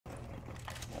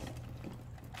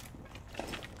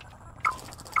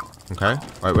Okay.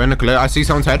 Right, we're in the clear. I see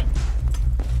someone's head.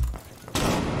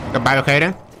 They're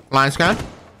barricading. Line scan.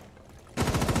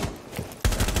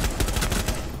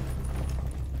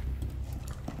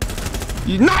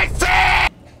 Nice!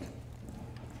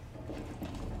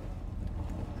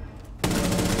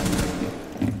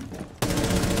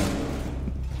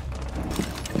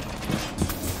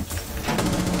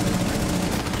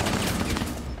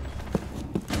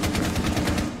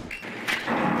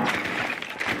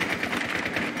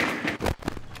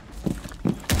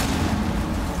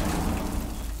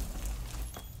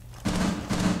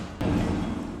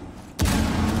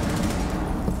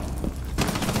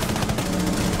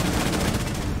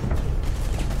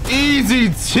 Easy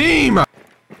team!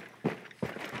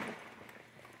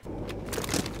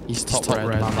 He's top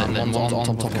red, man. One's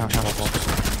on top cash box.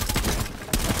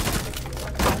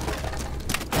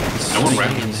 No one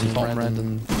red. He's top red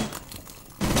and...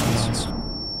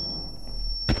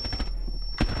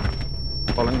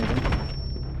 Following him.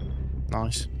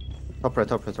 Nice. Top red,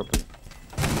 top red, top red.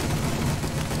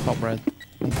 Top red.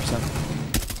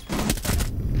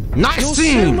 100%. Nice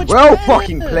team! So well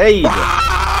fucking played!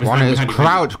 One is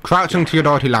crouching to your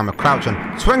dirty llama, crouching,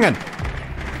 swinging.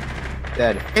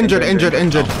 Dead. Injured.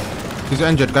 He's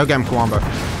injured. Go get him, Kawamba.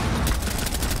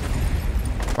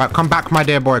 Right, come back, my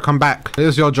dear boy. Come back.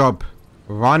 Here's your job.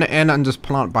 Run in and just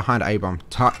plant behind A-bomb.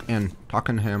 Tuck in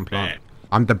here and plant.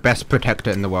 I'm the best protector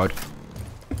in the world.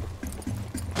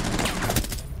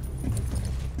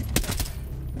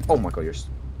 Oh my god, you're...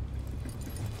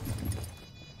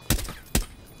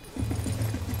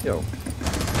 Yo.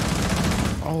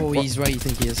 Oh, he's where you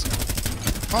think he is.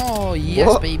 Oh, yes,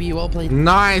 what? baby. Well played.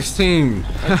 Nice team.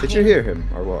 Did you hear him,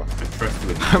 or what?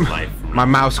 My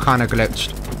mouse kind of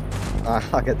glitched. I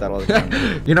get that all the time.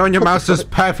 You know when your mouse just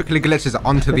perfectly glitches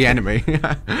onto the enemy?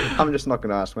 I'm just not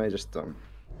gonna ask, mate. Just Don't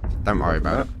worry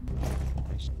about it.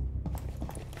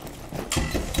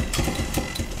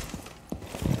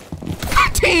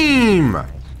 Team!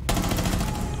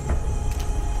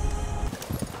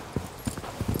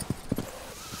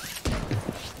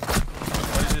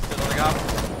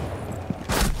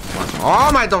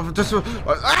 Oh my god, this man,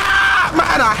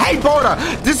 I hate border.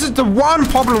 This is the one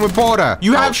problem with border.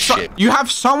 You have you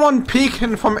have someone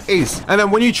peeking from east, and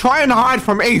then when you try and hide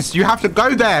from east, you have to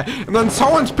go there, and then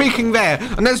someone's peeking there,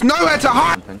 and there's nowhere to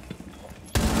hide.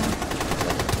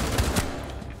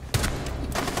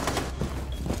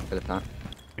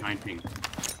 Behind ping.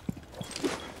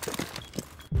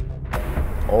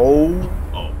 Oh.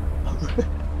 Oh.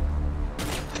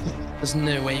 There's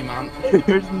no way, man.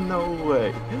 There's no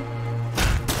way.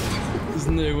 There's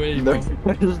no way, bro.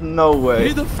 There's no way.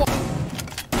 Who the fuck?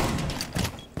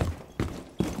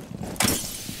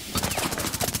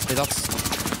 Hey, that's...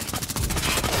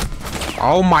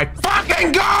 Oh my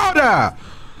fucking god!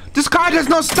 This guy does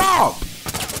not stop!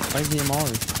 Where's the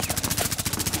Amari?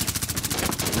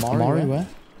 Amari where?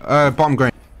 Bottom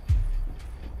green.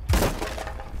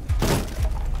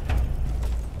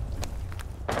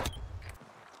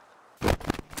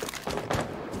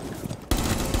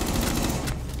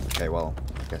 Okay, well,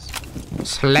 I guess.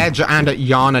 Sledge and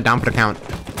Yana down for the count.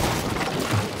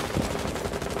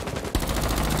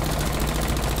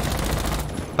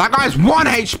 That guy's 1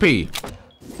 HP!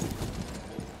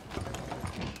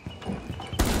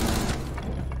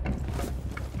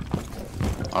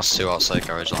 That's two outside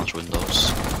garage lounge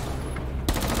windows.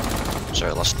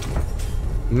 Sorry, last.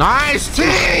 Nice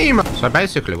team! So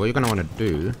basically, what you're gonna want to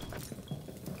do...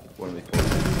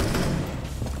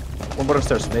 One bottom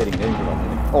starts nading danger on me.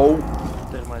 Oh!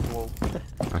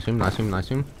 Nice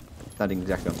him. Standing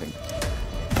exactly on thing.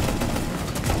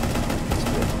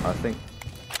 I think.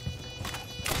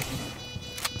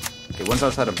 Okay, one's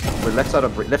outside of... left side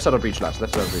of breach last.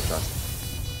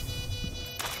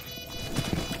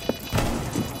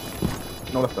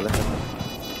 No, left.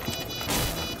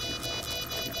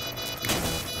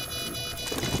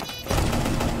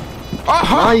 Oh,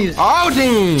 nice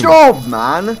Odin! job,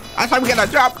 man! That's how we get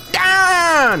a job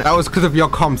done! That was because of your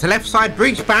comms. Left side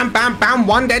breach, bam,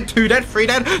 1 dead, 2 dead, 3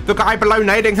 dead. The guy below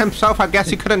nading himself, I guess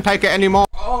he couldn't take it anymore.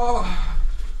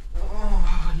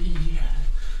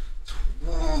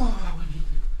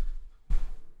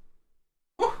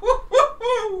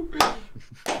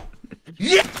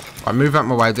 Yeah! I move out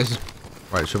my way, this is...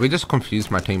 Right, should we just confuse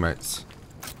my teammates?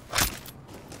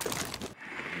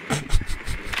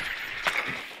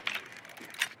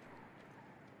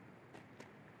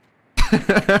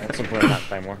 What's the point of that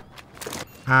time more?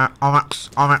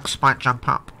 RX spike jump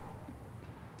up.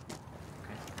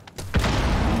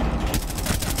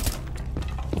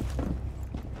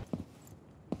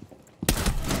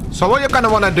 So what you're gonna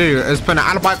wanna do is put an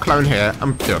alibi clone here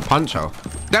and do a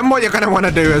punch-off. Then what you're gonna want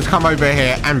to do is come over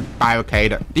here and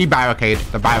debarricade the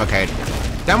barricade.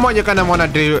 Then what you're gonna want to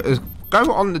do is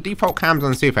go on the default cams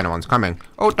and see if anyone's coming.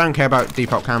 Oh, don't care about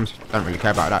default cams. Don't really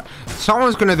care about that.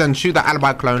 Someone's gonna then shoot the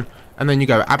alibi clone, and then you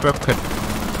go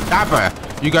abracadabra.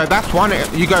 You go, that's one.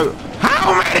 You go,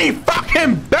 how many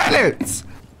fucking bullets?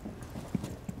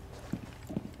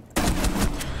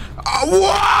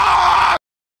 What?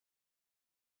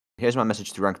 Here's my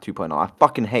message to rank 2.0. I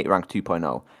fucking hate rank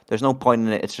 2.0. There's no point in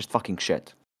it. It's just fucking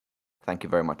shit. Thank you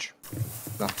very much.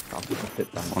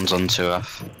 One's on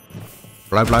 2F.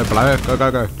 Blow.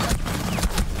 Go.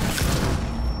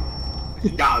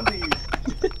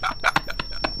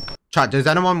 Chat, does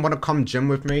anyone want to come gym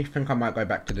with me? I think I might go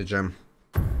back to the gym.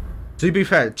 To be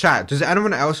fair, chat, does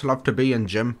anyone else love to be in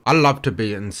gym? I love to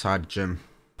be inside gym.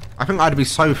 I think I'd be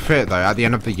so fit though at the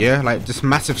end of the year. Like, just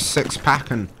massive 6-pack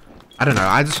and... I don't know,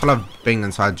 I just love being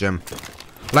inside gym.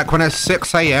 Like when it's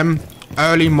 6 AM,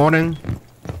 early morning,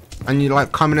 and you're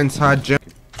like coming inside gym.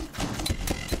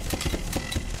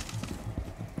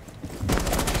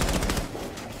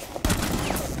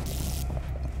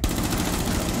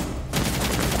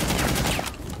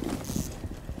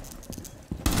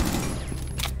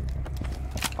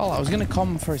 Oh, I was gonna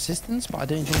come for assistance, but I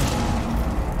don't think...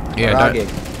 Yeah,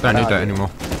 don't need that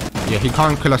anymore. Yeah, he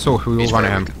can't kill us all if we all run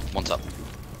at him. One's up.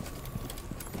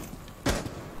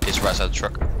 He's right side of the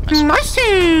truck. Nice.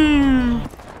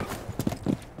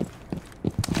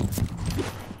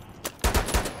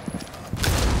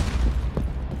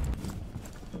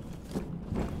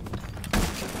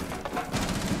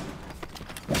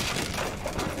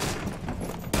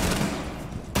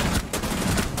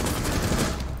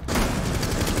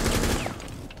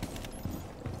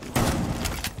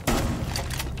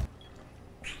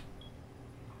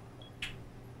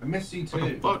 I miss you too. What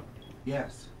the fuck?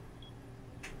 Yes.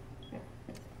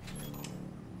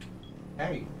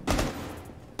 Hey.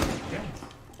 Yes.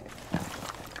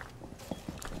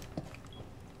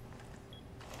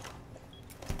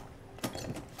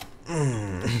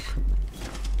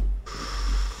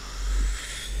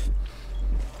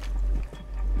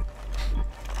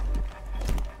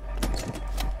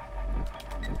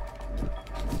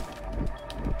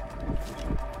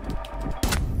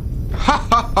 Ha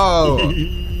ha ho!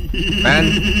 Man.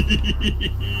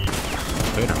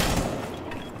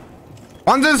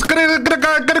 On this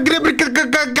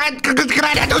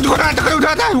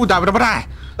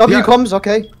W comes,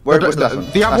 okay. Where's that one?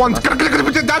 The other one's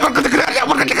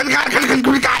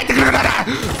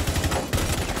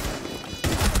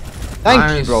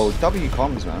Thank you, bro. W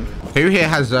comes, man. Who here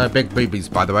has big boobies,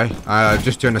 by the way?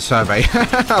 Just doing a survey.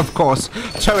 Of course.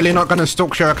 Totally not gonna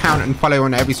stalk your account and follow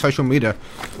on every social media.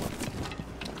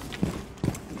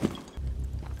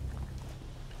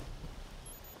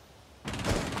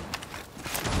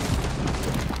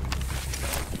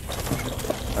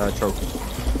 Trophy.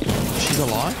 She's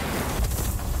alive?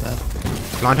 Dead.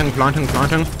 Planting.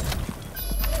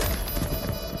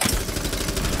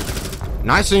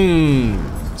 Nice.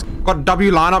 Got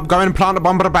W lineup, go and plant a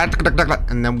bomb,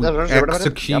 and then we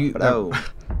execute.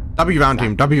 W round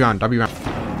team, W round. Nice.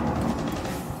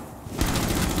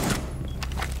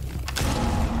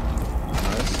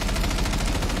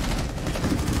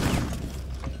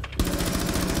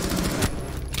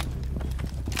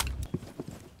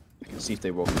 I can see if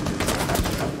they walk.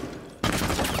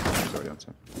 Sorry, I'm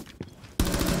sorry.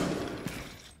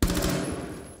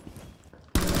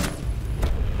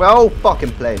 Well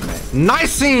fucking played, mate.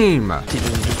 Nice team!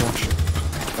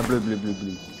 Blue.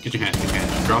 Get your hand.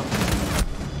 Drop.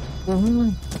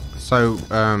 So,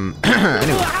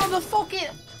 anyway. How the fuck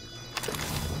it?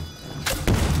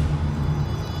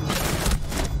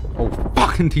 Oh,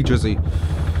 fucking T-Drizzy.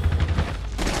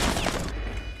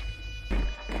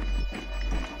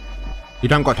 You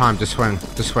don't got time, just swing,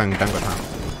 don't got time.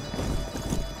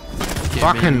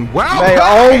 Fucking well Mate,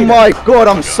 oh my god,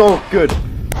 I'm so good.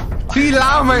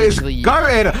 T-Lama is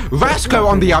going. Rasco,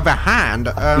 on the other hand,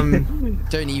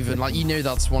 Don't even, like, you know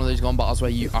that's one of those gun battles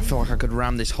where I feel like I could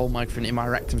ram this whole microphone in my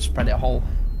rectum, spread it whole.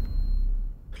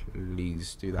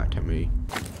 Please do that to me.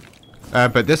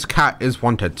 But this cat is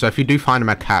wanted, so if you do find him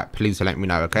a cat, please let me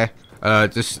know, okay?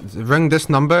 Just ring this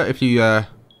number if you,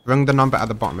 ring the number at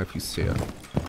the bottom if you see it.